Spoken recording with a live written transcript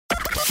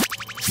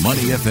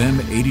Money FM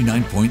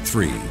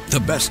 89.3, the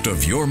best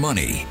of your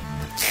money.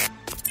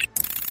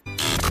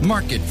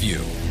 Market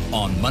View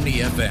on Money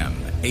FM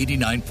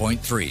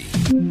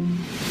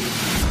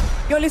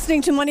 89.3. You're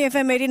listening to Money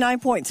FM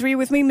 89.3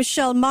 with me,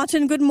 Michelle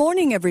Martin. Good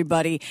morning,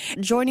 everybody.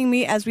 Joining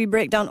me as we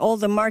break down all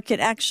the market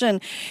action.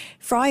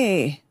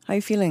 Friday, how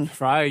you feeling?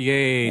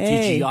 Friday,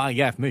 Hey.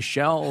 TGIF,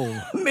 Michelle.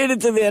 Made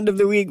it to the end of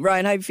the week,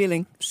 Ryan. How you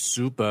feeling?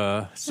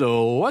 Super.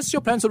 So, what's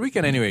your plans for the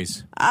weekend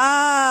anyways?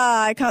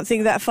 I can't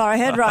think that far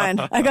ahead,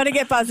 Ryan. I got to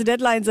get past the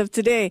deadlines of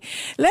today.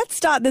 Let's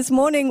start this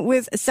morning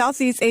with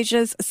Southeast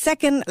Asia's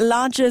second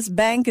largest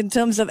bank in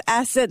terms of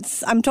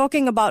assets. I'm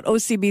talking about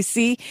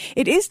OCBC.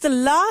 It is the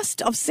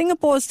last of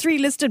Singapore's three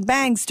listed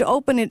banks to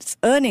open its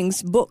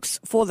earnings books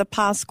for the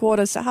past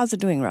quarter. So how's it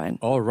doing, Ryan?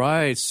 All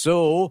right.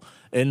 So,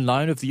 in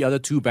line with the other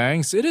two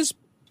banks, it is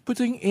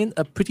putting in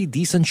a pretty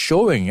decent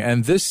showing.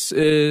 And this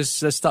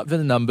is, let's start with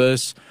the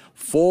numbers.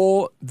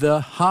 For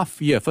the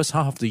first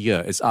half of the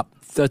year, it's up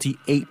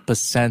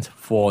 38%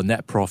 for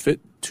net profit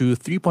to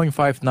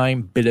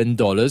 $3.59 billion.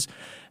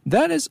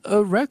 That is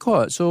a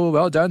record. So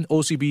well done,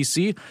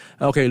 OCBC.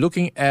 Okay,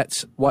 looking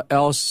at what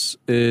else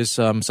is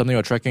something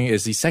we're tracking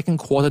is the second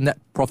quarter net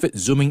profit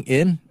zooming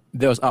in.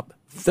 That was up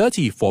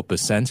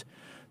 34%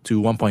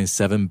 to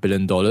 $1.7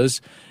 billion.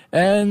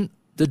 And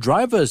the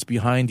drivers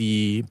behind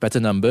the better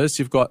numbers,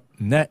 you've got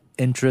net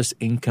interest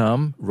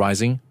income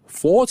rising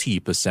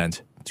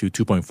 40% to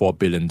 $2.4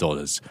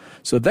 billion.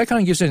 So that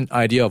kind of gives you an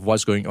idea of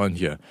what's going on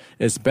here.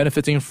 It's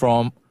benefiting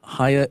from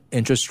higher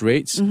interest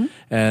rates,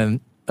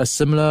 and a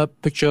similar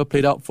picture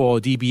played out for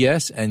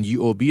DBS and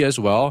UOB as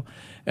well.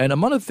 And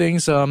among the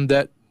things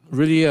that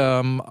really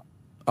are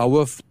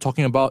worth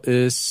talking about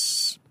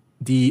is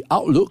the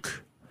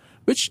outlook,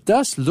 which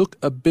does look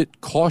a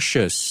bit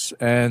cautious.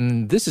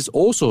 And this is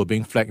also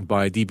being flagged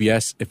by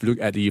DBS. If you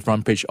look at the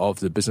front page of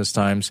the Business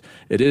Times,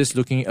 it is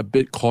looking a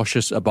bit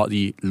cautious about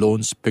the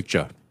loans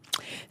picture.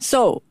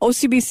 So,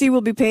 OCBC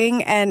will be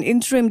paying an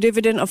interim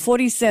dividend of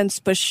 40 cents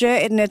per share.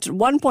 It net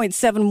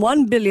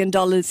 $1.71 billion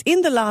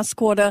in the last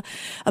quarter.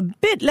 A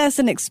bit less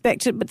than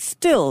expected, but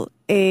still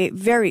a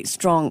very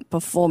strong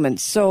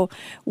performance. So,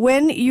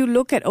 when you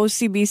look at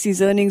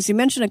OCBC's earnings, you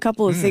mentioned a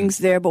couple of things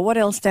there, but what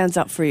else stands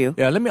out for you?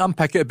 Yeah, let me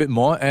unpack it a bit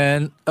more.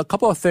 And a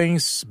couple of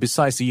things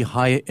besides the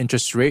higher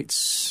interest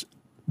rates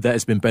that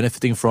it's been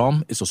benefiting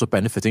from, it's also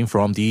benefiting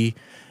from the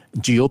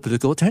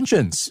geopolitical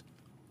tensions.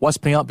 What's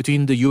playing out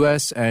between the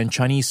US and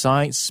Chinese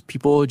sides,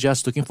 people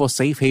just looking for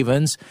safe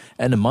havens,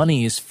 and the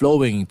money is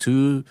flowing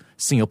to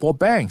Singapore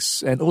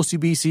banks. And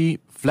OCBC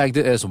flagged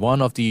it as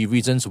one of the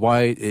reasons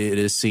why it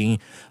is seeing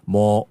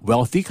more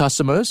wealthy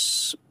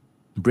customers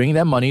bringing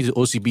their money to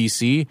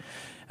OCBC.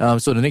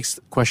 So the next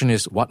question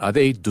is, what are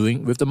they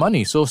doing with the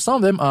money? So some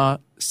of them are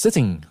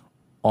sitting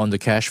on the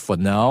cash for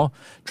now,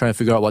 trying to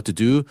figure out what to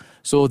do.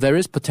 So there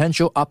is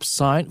potential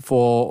upside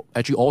for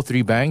actually all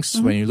three banks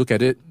when you look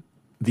at it.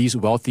 These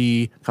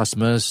wealthy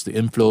customers, the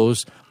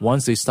inflows,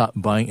 once they start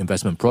buying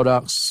investment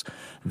products,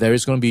 there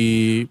is going to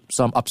be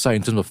some upside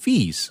in terms of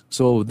fees.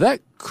 So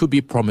that could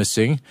be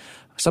promising.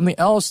 Something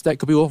else that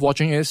could be worth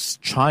watching is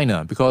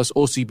China, because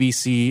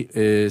OCBC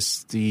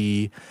is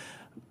the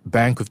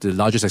bank with the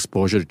largest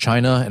exposure to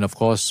China. And of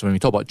course, when we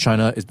talk about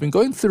China, it's been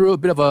going through a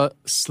bit of a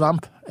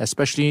slump,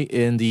 especially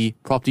in the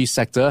property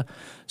sector.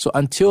 So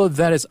until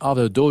that is out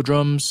of the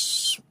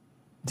doldrums,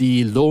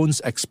 the loans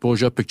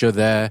exposure picture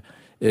there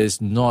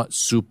is not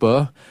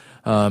super.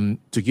 To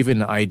give you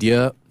an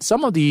idea,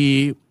 some of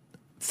the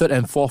third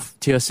and fourth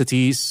tier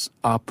cities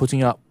are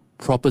putting up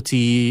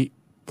property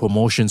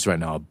promotions right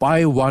now.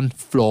 Buy one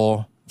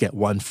floor, get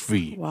one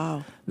free.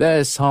 Wow. That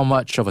is how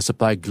much of a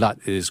supply glut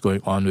is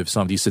going on with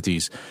some of these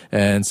cities.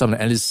 And some of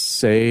the analysts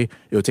say it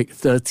will take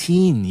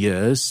 13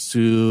 years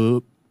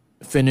to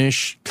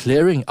finish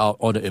clearing out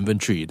all the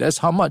inventory. That's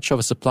how much of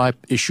a supply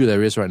issue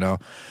there is right now.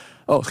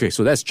 Okay,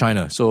 so that's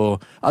China. So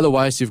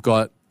otherwise, you've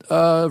got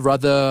a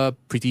rather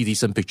pretty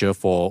decent picture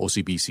for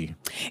OCBC.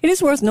 It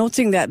is worth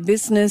noting that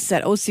business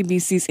at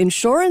OCBC's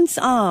insurance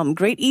arm,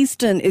 Great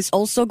Eastern, is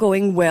also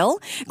going well.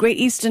 Great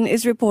Eastern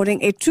is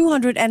reporting a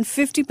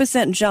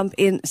 250% jump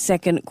in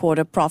second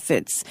quarter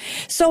profits.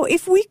 So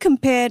if we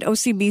compared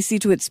OCBC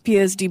to its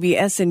peers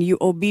DBS and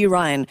UOB,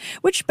 Ryan,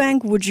 which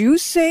bank would you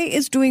say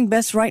is doing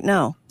best right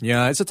now?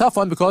 Yeah, it's a tough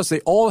one because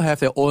they all have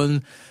their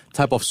own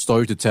type of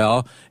story to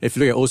tell. If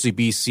you look at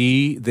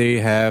OCBC, they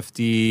have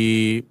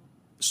the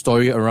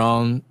story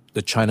around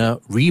the China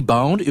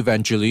rebound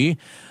eventually.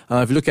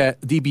 If you look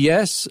at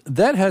DBS,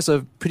 that has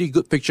a pretty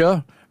good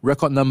picture,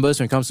 record numbers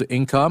when it comes to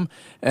income.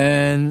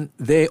 And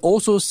they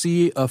also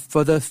see a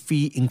further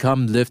fee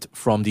income lift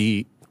from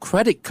the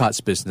credit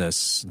cards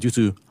business due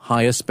to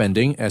higher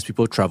spending as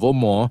people travel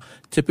more.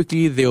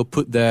 Typically, they'll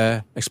put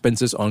their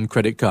expenses on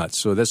credit cards.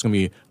 So that's going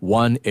to be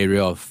one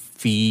area of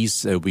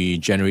fees that we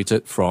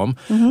generated from.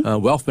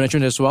 Wealth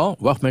management as well.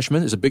 Wealth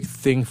management is a big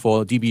thing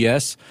for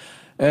DBS.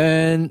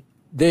 And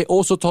they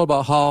also talk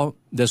about how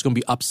there's going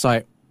to be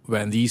upside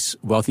when these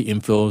wealthy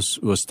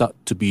inflows will start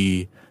to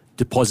be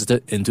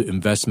deposited into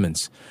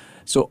investments.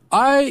 So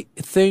I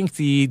think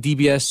the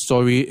DBS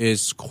story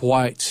is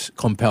quite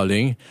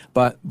compelling.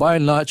 But by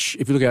and large,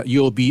 if you look at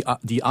UOB,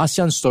 the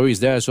ASEAN story is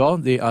there as well.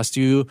 They are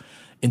still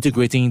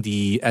integrating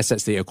the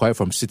assets they acquired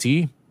from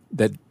Citi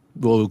that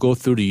will go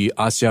through the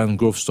ASEAN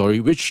growth story,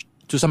 which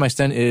to some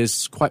extent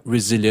is quite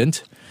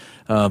resilient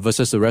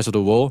versus the rest of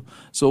the world.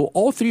 So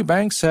all three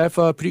banks have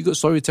a pretty good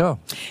story to tell.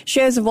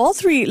 Shares of all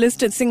three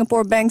listed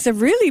Singapore banks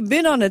have really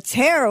been on a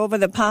tear over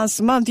the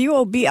past month.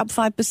 UOB up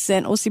 5%,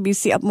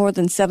 OCBC up more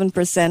than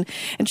 7%,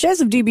 and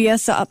shares of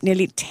DBS are up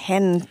nearly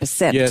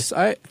 10%. Yes,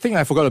 I think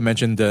I forgot to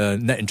mention the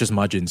net interest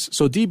margins.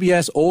 So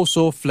DBS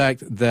also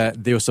flagged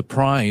that they were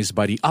surprised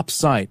by the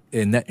upside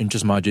in net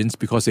interest margins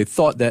because they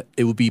thought that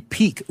it would be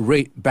peak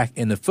rate back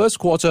in the first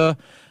quarter.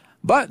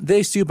 But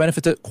they still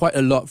benefited quite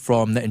a lot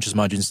from net interest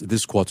margins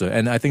this quarter.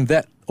 And I think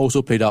that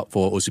also played out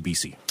for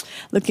OCBC.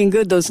 Looking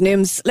good, those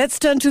NIMs. Let's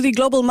turn to the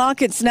global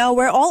markets now,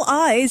 where all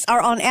eyes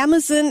are on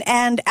Amazon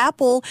and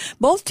Apple.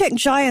 Both tech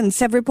giants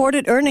have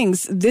reported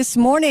earnings this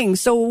morning.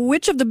 So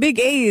which of the big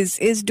A's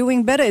is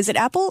doing better? Is it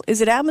Apple?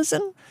 Is it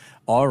Amazon?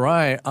 All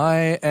right,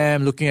 I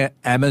am looking at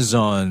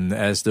Amazon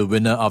as the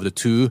winner of the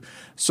two.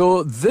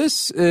 So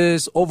this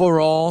is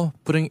overall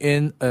putting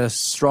in a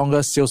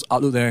stronger sales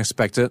outlook than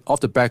expected off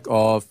the back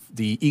of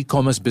the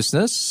e-commerce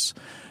business.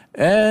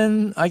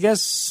 And I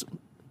guess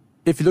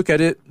if you look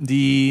at it,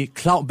 the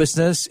cloud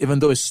business, even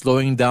though it's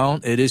slowing down,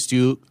 it is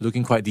still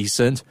looking quite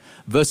decent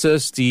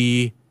versus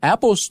the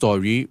Apple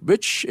story,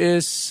 which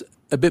is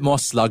a bit more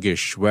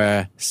sluggish,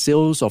 where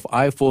sales of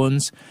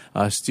iPhones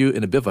are still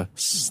in a bit of a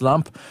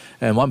slump.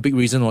 And one big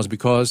reason was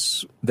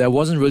because there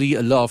wasn't really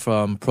a lot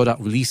of product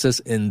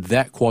releases in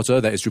that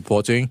quarter that is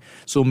reporting.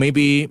 So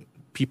maybe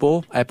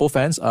people, Apple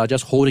fans, are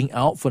just holding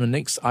out for the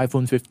next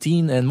iPhone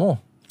 15 and more.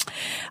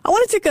 I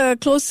want to take a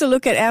closer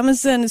look at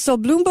Amazon. So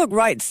Bloomberg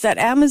writes that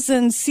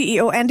Amazon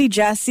CEO Andy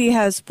Jassy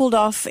has pulled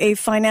off a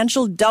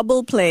financial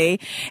double play.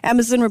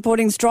 Amazon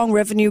reporting strong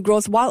revenue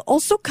growth while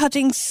also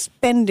cutting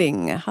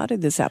spending. How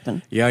did this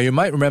happen? Yeah, you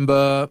might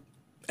remember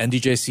Andy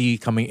Jassy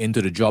coming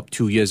into the job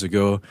 2 years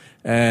ago,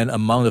 and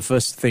among the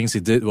first things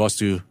he did was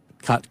to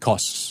cut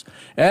costs.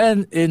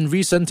 And in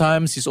recent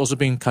times, he's also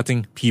been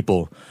cutting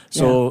people.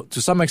 So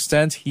to some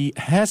extent, he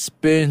has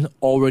been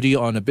already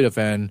on a bit of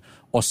an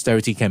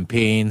austerity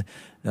campaign.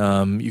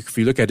 If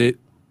you look at it,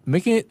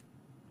 making it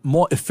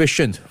more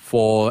efficient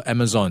for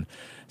Amazon.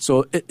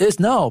 So it is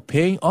now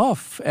paying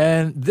off.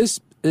 And this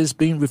is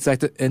being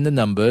reflected in the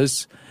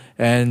numbers.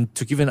 And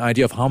to give you an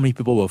idea of how many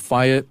people were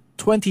fired,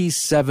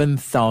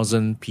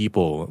 27,000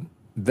 people.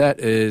 That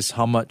is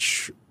how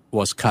much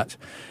was cut.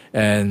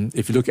 And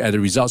if you look at the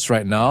results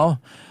right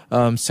now,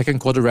 second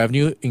quarter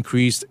revenue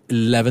increased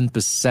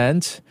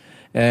 11%.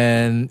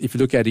 And if you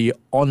look at the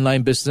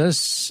online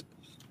business,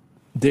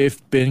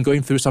 they've been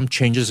going through some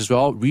changes as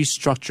well,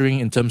 restructuring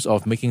in terms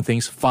of making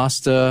things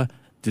faster,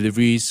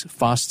 deliveries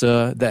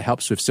faster. That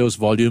helps with sales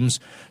volumes.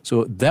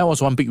 So that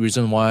was one big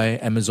reason why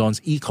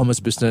Amazon's e-commerce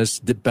business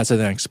did better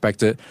than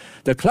expected.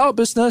 The cloud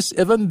business,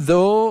 even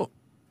though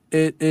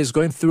it is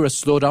going through a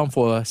slowdown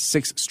for a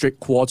sixth straight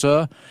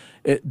quarter,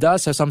 it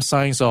does have some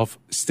signs of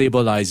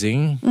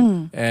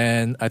stabilizing.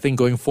 And I think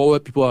going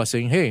forward, people are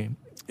saying, hey,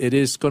 it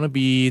is going to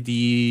be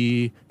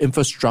the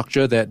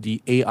infrastructure that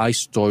the AI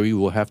story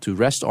will have to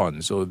rest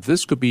on. So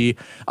this could be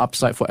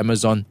upside for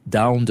Amazon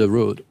down the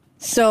road.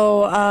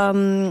 So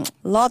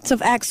lots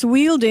of axe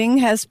wielding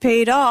has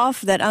paid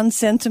off. That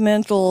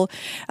unsentimental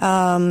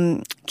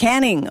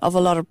canning of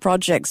a lot of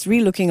projects,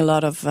 relooking a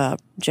lot of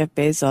Jeff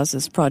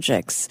Bezos's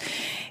projects,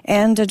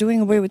 and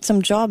doing away with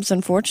some jobs,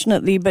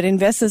 unfortunately. But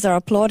investors are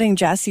applauding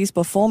Jassy's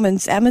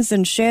performance.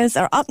 Amazon shares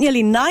are up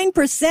nearly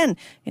 9%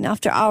 in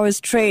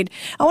after-hours trade.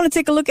 I want to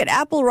take a look at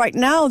Apple right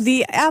now.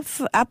 The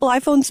Apple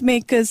iPhones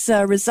makers'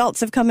 results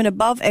have come in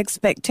above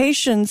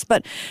expectations,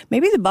 but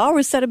maybe the bar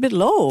was set a bit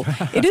low.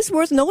 It is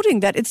worth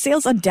noting that its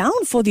sales are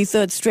down for the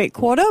third straight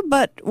quarter,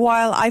 but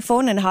while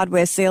iPhone and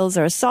hardware sales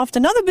are soft,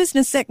 another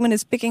business segment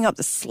is picking up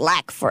the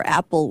slack for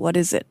Apple. What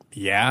is it?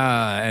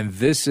 Yeah, and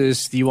this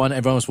is the one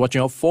everyone was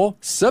watching out for,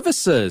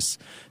 services.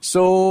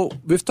 So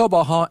we've talked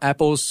about how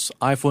Apple's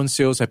iPhone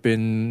sales have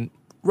been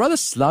rather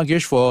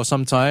sluggish for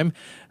some time.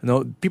 You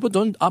know, people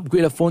don't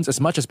upgrade their phones as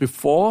much as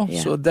before,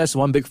 so that's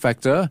one big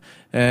factor.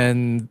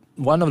 And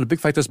one of the big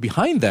factors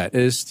behind that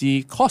is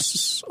the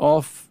costs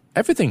of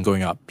everything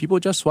going up. People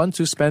just want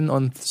to spend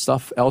on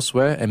stuff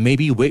elsewhere and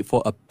maybe wait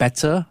for a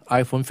better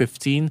iPhone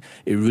 15.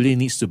 It really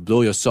needs to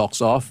blow your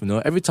socks off. You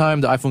know, every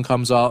time the iPhone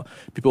comes out,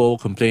 people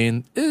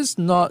complain it's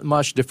not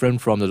much different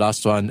from the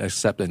last one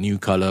except a new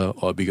color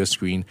or a bigger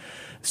screen.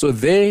 So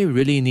they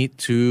really need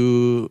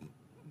to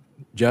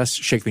just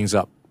shake things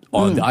up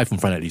on the iPhone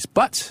front at least.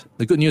 But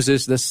the good news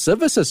is the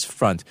services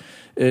front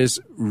is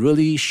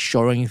really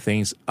shoring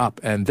things up.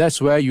 And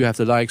that's where you have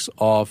the likes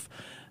of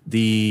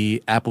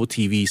the Apple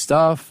TV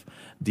stuff,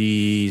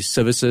 the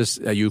services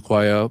that you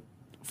require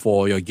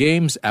for your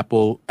games,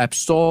 Apple App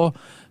Store.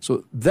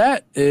 So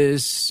that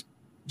is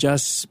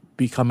just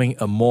becoming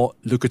a more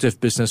lucrative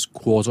business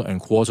quarter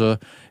and quarter.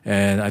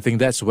 And I think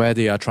that's where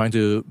they are trying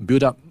to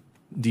build up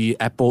the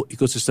Apple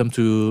ecosystem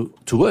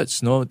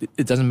towards. No,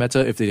 it doesn't matter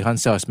if they can't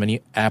sell as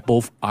many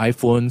Apple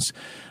iPhones,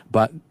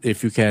 but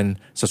if you can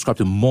subscribe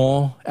to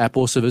more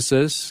Apple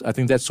services, I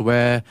think that's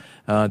where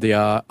they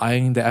are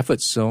eyeing their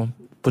efforts. So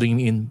putting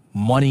in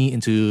money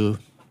into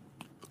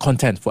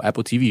content for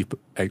Apple TV,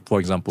 for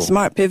example.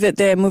 Smart pivot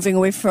there, moving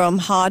away from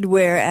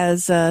hardware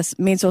as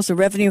main source of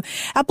revenue.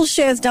 Apple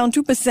shares down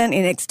 2%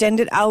 in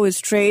extended hours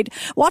trade.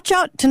 Watch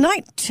out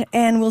tonight,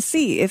 and we'll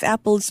see if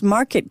Apple's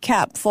market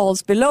cap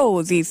falls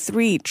below the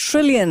 $3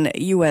 trillion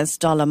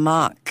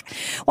mark.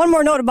 One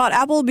more note about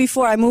Apple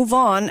before I move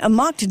on. A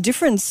marked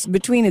difference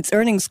between its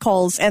earnings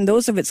calls and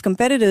those of its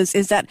competitors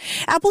is that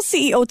Apple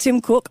CEO Tim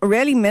Cook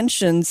rarely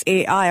mentions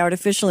AI,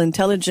 artificial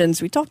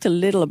intelligence. We talked a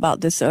little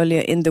about this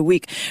earlier in the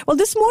week. Well,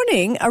 this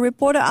morning, a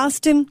reporter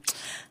asked him,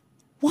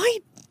 why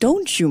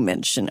don't you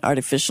mention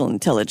artificial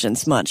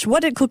intelligence much?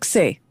 What did Cook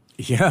say?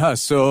 Yeah,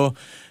 so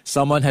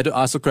someone had to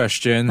ask a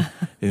question.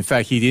 In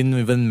fact, he didn't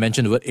even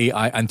mention the word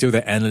AI until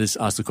the analyst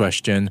asked the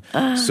question.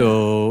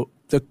 So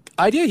the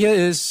idea here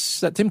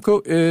is that Tim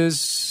Cook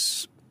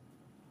is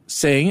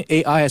saying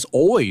AI has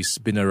always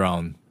been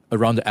around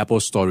the Apple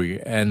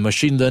story, and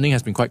machine learning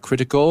has been quite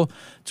critical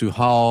to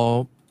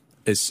how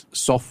its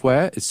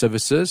software, its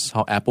services,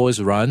 how Apple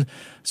is run.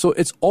 So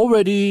it's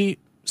already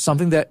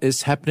something that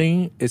is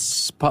happening.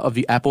 It's part of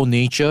the Apple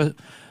nature.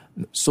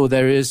 So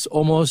there is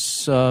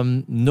almost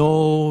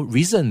no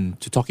reason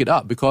to talk it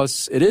up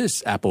because it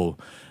is Apple.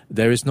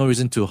 There is no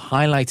reason to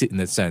highlight it in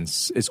that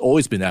sense. It's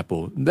always been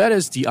Apple. That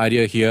is the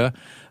idea here.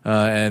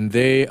 And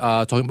they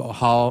are talking about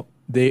how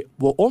they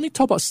will only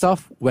talk about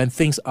stuff when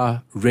things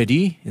are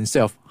ready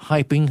instead of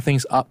hyping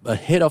things up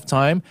ahead of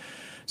time.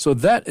 So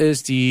that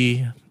is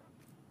the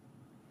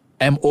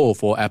MO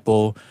for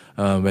Apple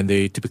when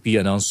they typically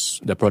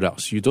announce their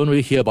products. You don't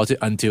really hear about it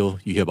until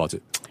you hear about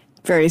it.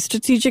 Very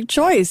strategic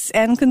choice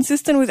and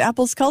consistent with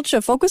Apple's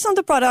culture. Focus on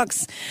the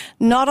products,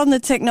 not on the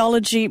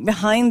technology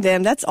behind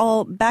them. That's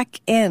all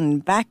back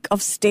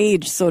of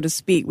stage, so to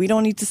speak. We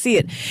don't need to see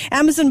it.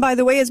 Amazon, by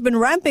the way, has been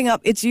ramping up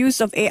its use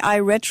of AI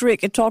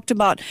rhetoric. It talked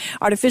about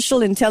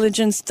artificial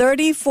intelligence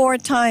 34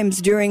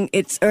 times during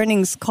its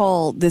earnings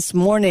call this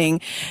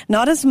morning.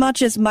 Not as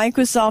much as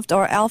Microsoft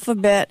or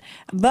Alphabet,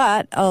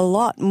 but a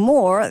lot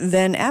more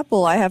than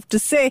Apple, I have to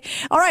say.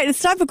 All right,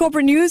 it's time for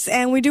corporate news,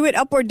 and we do it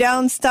up or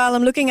down style.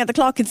 I'm looking at the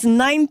clock. It's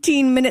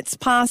 19 minutes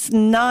past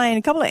 9.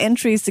 A couple of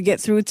entries to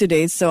get through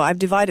today, so I've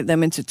divided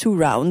them into 2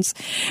 rounds.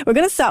 We're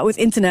going to start with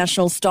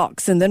international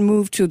stocks and then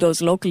move to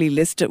those locally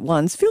listed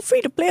ones. Feel free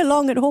to play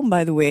along at home,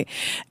 by the way.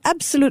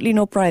 Absolutely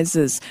no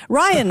prizes.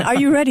 Ryan, are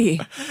you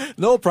ready?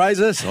 No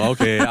prizes?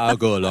 Okay, I'll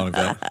go along with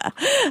that.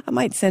 I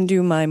might send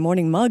you my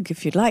morning mug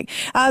if you'd like.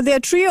 There are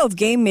a trio of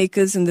game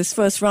makers in this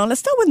first round.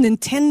 Let's start with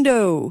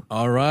Nintendo.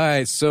 All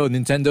right, so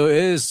Nintendo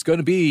is going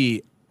to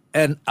be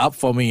an up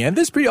for me. And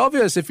this is pretty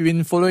obvious if you've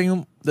been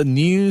following the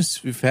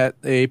news. We've had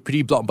a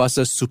pretty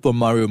blockbuster Super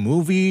Mario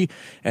movie.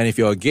 And if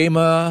you're a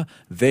gamer,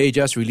 they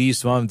just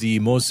released one of the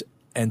most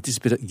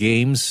anticipated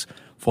games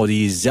for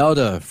the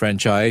Zelda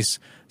franchise.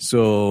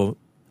 So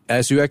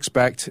as you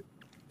expect,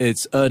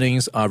 its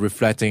earnings are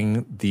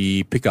reflecting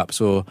the pickup.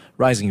 So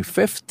rising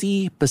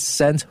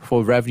 50%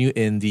 for revenue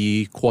in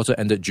the quarter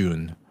ended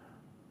June.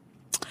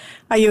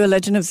 Are you a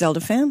Legend of Zelda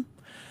fan?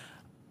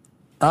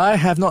 I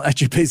have not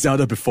actually played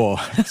Zelda before.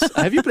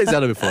 Have you played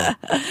Zelda before?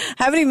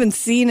 Haven't even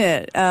seen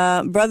it.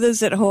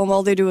 Brothers at home,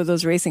 all they do are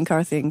those racing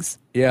car things.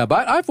 Yeah,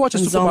 but I've watched a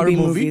Super Mario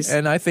movie,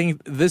 and I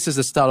think this is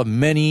the start of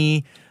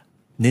many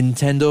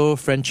Nintendo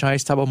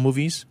franchise type of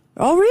movies.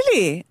 Oh,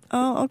 really?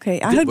 Oh,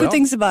 okay. I heard good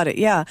things about it,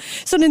 yeah.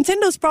 So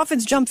Nintendo's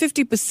profits jumped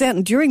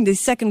 50% during the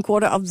second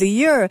quarter of the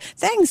year,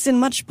 thanks in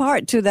much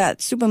part to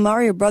that Super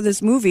Mario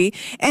Brothers movie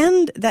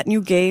and that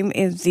new game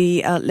in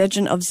the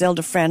Legend of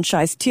Zelda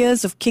franchise.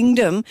 Tears of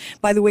Kingdom,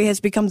 by the way, has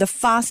become the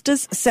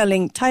fastest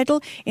selling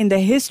title in the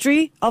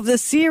history of the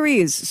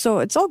series. So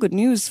it's all good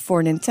news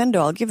for Nintendo.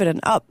 I'll give it an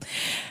up.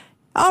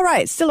 All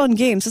right, still on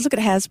games. Let's look at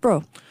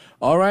Hasbro.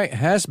 All right,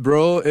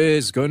 Hasbro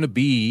is going to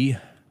be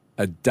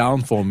a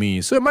down for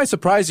me. So it might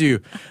surprise you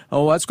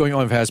what's going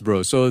on with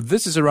Hasbro. So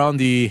this is around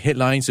the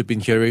headlines you've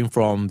been hearing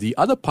from the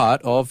other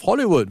part of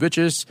Hollywood, which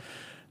is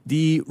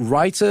the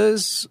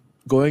writers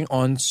going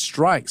on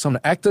strike, some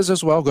of the actors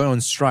as well going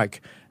on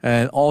strike,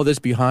 and all this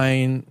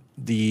behind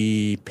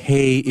the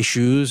pay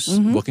issues,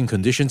 working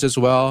conditions as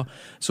well.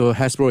 So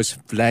Hasbro is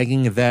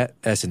flagging that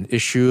as an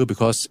issue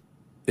because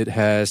it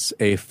has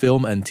a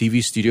film and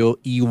TV studio,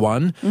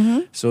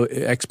 E1. So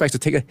it expects to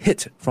take a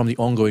hit from the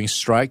ongoing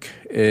strike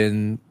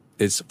in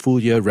its full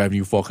year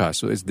revenue forecast.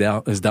 So it's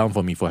down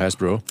for me for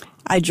Hasbro.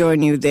 I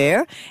join you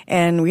there.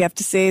 And we have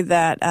to say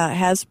that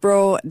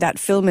Hasbro, that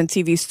film and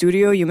TV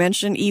studio you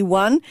mentioned,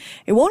 E1,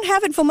 it won't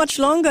have it for much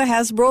longer,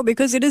 Hasbro,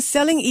 because it is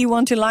selling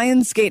E1 to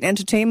Lionsgate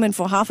Entertainment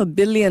for $500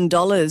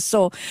 million.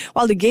 So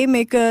while the game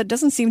maker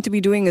doesn't seem to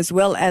be doing as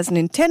well as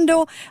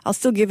Nintendo, I'll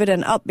still give it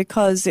an up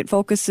because it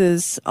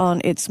focuses on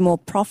its more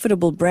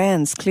profitable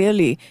brands,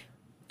 clearly.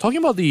 Talking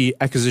about the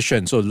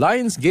acquisition, so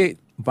Lionsgate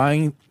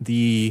buying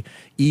the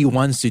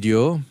E1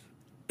 studio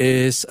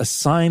is a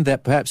sign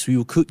that perhaps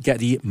we could get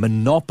the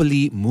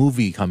Monopoly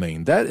movie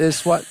coming. That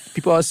is what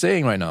people are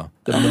saying right now.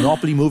 The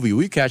Monopoly movie.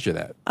 Will you catch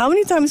that? How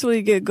many times will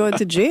you go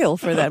to jail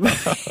for that?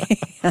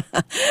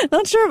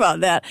 Not sure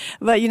about that,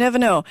 but you never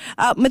know.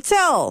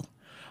 Mattel.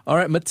 All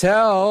right,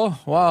 Mattel.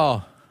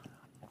 Wow.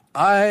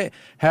 I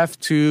have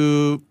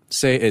to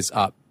say it's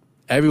up.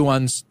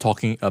 Everyone's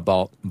talking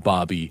about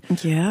Barbie.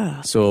 Yeah.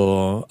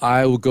 So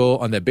I will go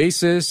on that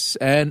basis.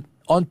 And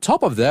on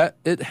top of that,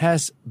 it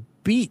has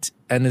beat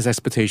analyst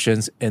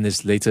expectations in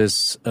its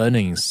latest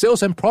earnings.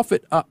 Sales and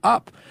profit are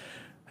up.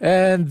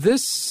 And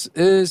this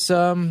is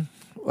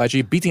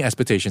actually beating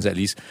expectations at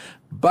least.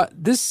 But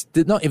this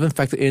did not even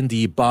factor in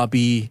the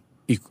Barbie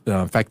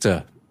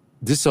factor.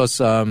 This was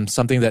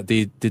something that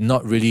they did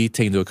not really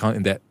take into account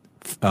in that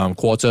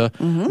quarter.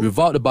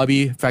 Without the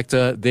Barbie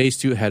factor, they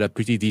still had a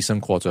pretty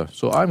decent quarter.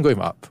 So I'm going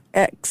up.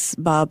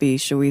 Ex-Barbie,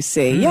 shall we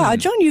say. Yeah, I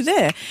join you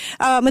there.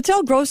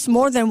 Mattel grossed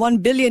more than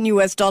 $1 billion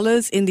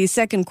in the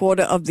second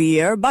quarter of the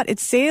year, but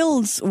its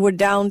sales were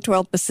down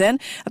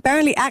 12%.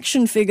 Apparently,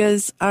 action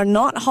figures are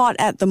not hot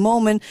at the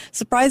moment.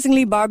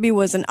 Surprisingly, Barbie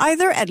wasn't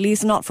either, at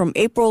least not from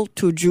April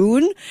to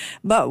June.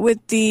 But with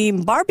the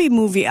Barbie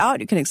movie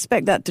out, you can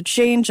expect that to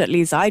change, at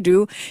least I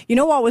do. You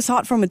know what was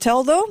hot for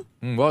Mattel, though?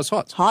 What's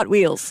hot? Hot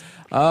Wheels.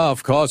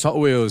 Of course, Hot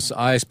Wheels.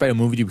 I expect a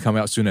movie to be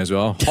coming out soon as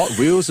well. Hot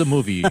Wheels, a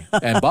movie.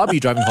 And Barbie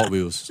driving Hot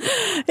Wheels.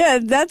 Yeah,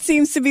 that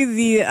seems to be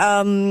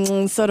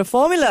the sort of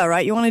formula,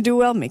 right? You want to do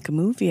well, make a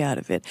movie out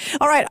of it.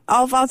 All right,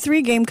 of our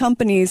three game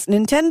companies,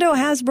 Nintendo,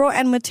 Hasbro,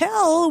 and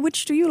Mattel,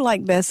 which do you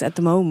like best at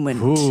the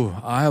moment? Ooh,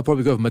 I'll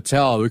probably go with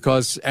Mattel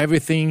because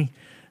everything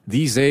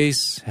these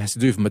days has to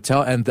do with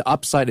Mattel, and the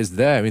upside is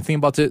there. I mean, think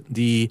about it,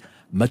 the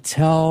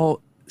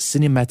Mattel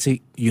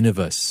cinematic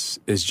universe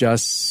is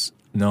just,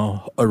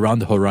 around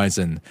the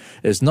horizon.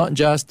 It's not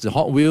just the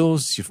Hot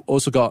Wheels. You've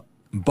also got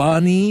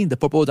Barney, the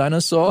purple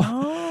dinosaur.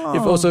 Oh.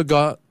 You've also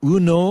got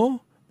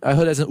Uno. I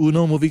heard there's an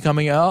Uno movie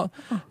coming out.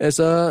 There's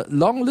a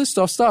long list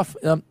of stuff.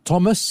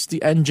 Thomas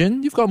the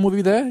Engine. You've got a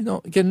movie there.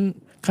 You can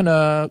kind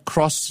of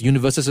cross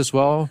universes as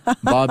well.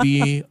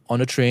 Barbie on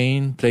a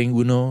train playing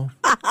Uno.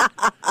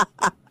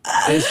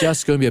 It's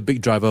just going to be a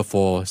big driver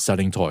for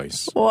selling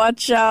toys.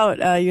 Watch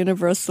out,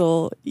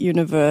 Universal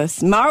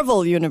Universe,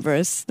 Marvel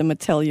Universe, the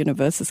Mattel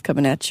Universe is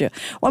coming at you.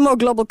 One more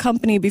global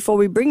company before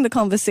we bring the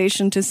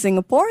conversation to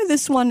Singapore.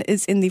 This one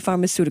is in the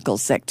pharmaceutical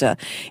sector.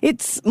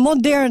 It's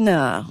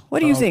Moderna. What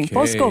do you think?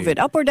 Post-COVID,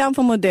 up or down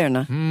for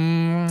Moderna?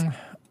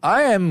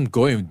 I am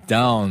going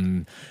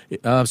down.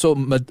 So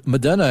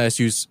Moderna, as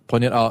you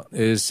pointed out,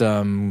 is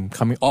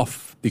coming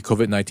off the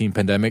COVID-19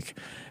 pandemic.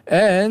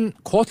 And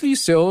quarterly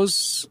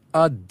sales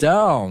are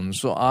down.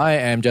 So I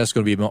am just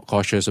going to be more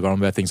cautious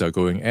around where things are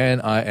going.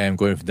 And I am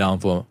going down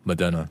for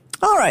Moderna.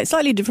 All right,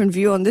 slightly different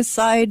view on this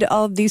side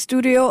of the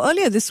studio.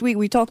 Earlier this week,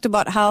 we talked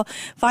about how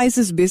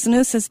Pfizer's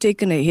business has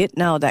taken a hit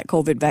now that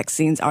COVID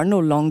vaccines are no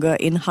longer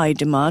in high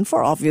demand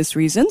for obvious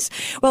reasons.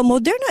 Well,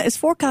 Moderna is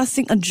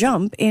forecasting a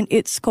jump in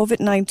its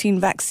COVID-19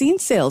 vaccine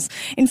sales.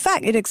 In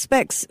fact, it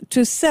expects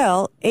to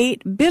sell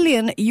 $8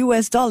 billion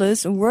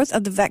worth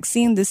of the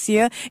vaccine this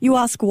year. You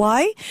ask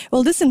why?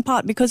 Well, this in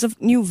part because of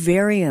new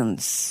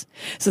variants.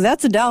 So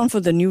that's a down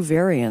for the new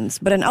variants,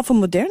 but an up for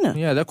Moderna.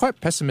 Yeah, they're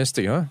quite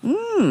pessimistic, huh?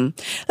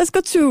 Let's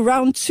go to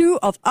round two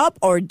of Up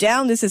or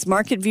Down. This is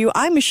Market View.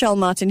 I'm Michelle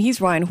Martin.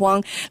 He's Ryan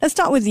Huang. Let's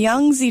start with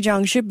Yang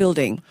Zijiang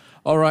Shipbuilding.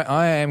 All right,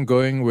 I am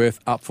going with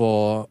up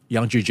for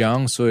Yang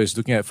Zijiang. So it's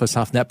looking at first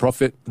half net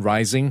profit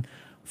rising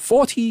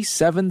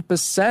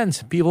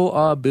 47%. People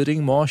are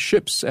building more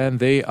ships and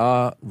they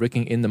are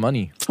raking in the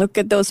money. Look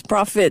at those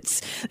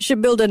profits.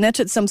 Shipbuilder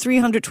netted some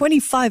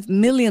 $325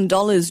 million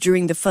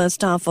during the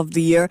first half of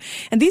the year.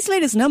 And these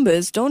latest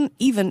numbers don't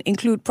even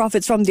include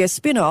profits from their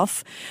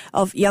spin-off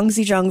of Yang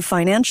Zijiang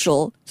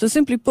Financial. So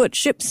simply put,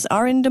 ships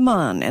are in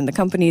demand and the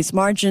company's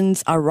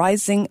margins are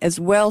rising as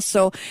well.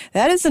 So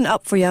that is an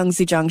up for Yang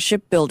Zijiang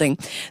Shipbuilding.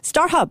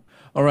 StarHub.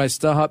 All right,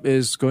 StarHub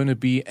is going to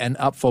be an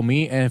up for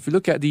me. And if you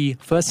look at the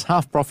first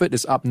half profit,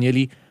 it's up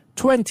nearly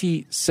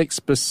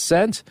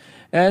 26%.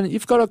 And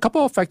you've got a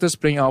couple of factors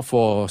playing out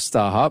for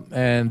StarHub.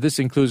 And this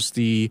includes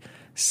the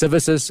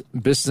services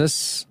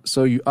business.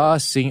 So you are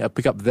seeing a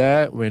pickup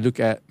there. When you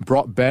look at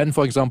broadband,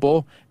 for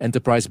example,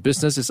 enterprise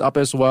business is up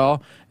as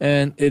well.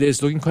 And it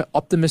is looking quite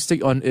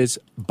optimistic on its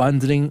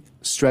bundling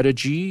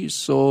strategy.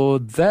 So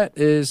that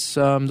is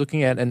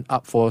looking at an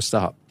up for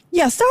StarHub.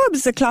 Yeah, StarHub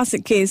is a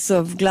classic case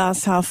of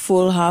glass half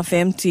full, half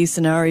empty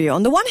scenario.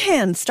 On the one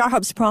hand,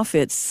 StarHub's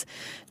profits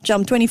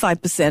jumped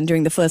 25%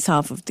 during the first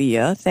half of the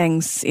year,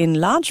 thanks in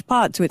large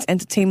part to its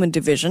entertainment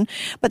division.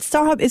 But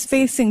StarHub is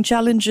facing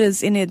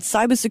challenges in its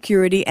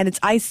cybersecurity and its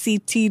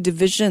ICT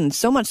division.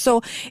 So much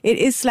so, it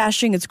is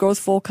slashing its growth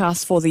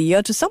forecast for the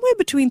year to somewhere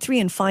between 3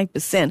 and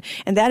 5%.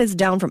 And that is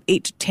down from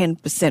 8 to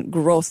 10%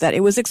 growth that it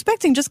was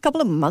expecting just a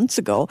couple of months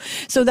ago.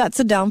 So that's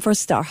a down for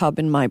StarHub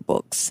in my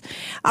books.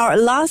 Our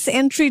last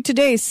entry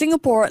today,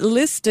 Singapore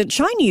listed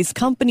Chinese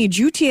company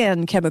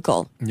Jutian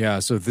Chemical. Yeah,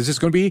 so this is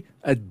going to be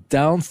a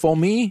down for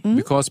me. money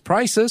because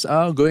prices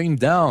are going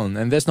down.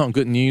 And that's not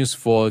good news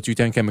for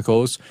Jutan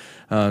Chemicals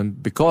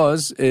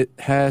because it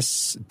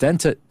has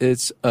dented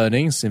its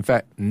earnings. In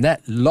fact,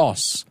 net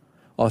loss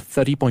of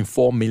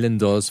 $30.4 million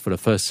for the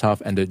first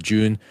half ended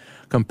June,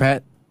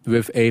 compared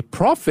with a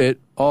profit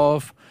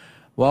of,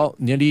 well,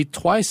 nearly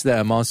twice that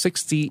amount,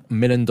 $60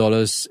 million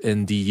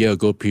in the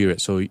year-ago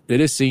period. So it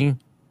is seeing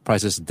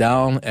prices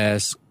down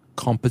as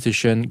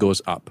competition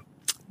goes up.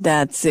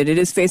 That's it. It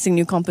is facing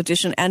new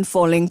competition and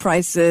falling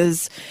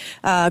prices.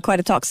 Quite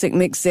a toxic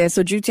mix there.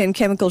 So Jutan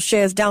Chemical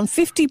shares down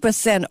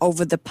 50%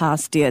 over the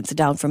past year. It's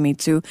down for me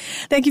too.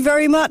 Thank you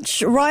very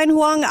much, Ryan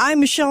Huang. I'm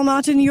Michelle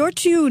Martin. You're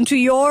tuned to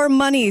Your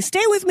Money.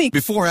 Stay with me.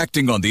 Before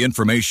acting on the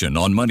information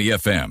on Money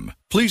FM,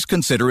 please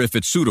consider if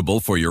it's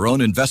suitable for your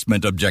own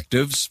investment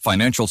objectives,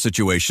 financial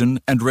situation,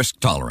 and risk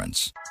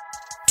tolerance.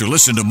 To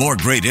listen to more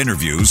great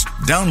interviews,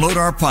 download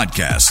our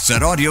podcasts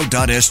at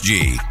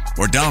audio.sg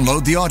or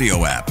download the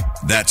audio app.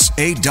 That's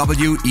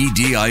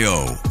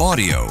AWEDIO,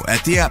 audio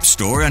at the App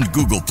Store and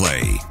Google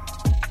Play.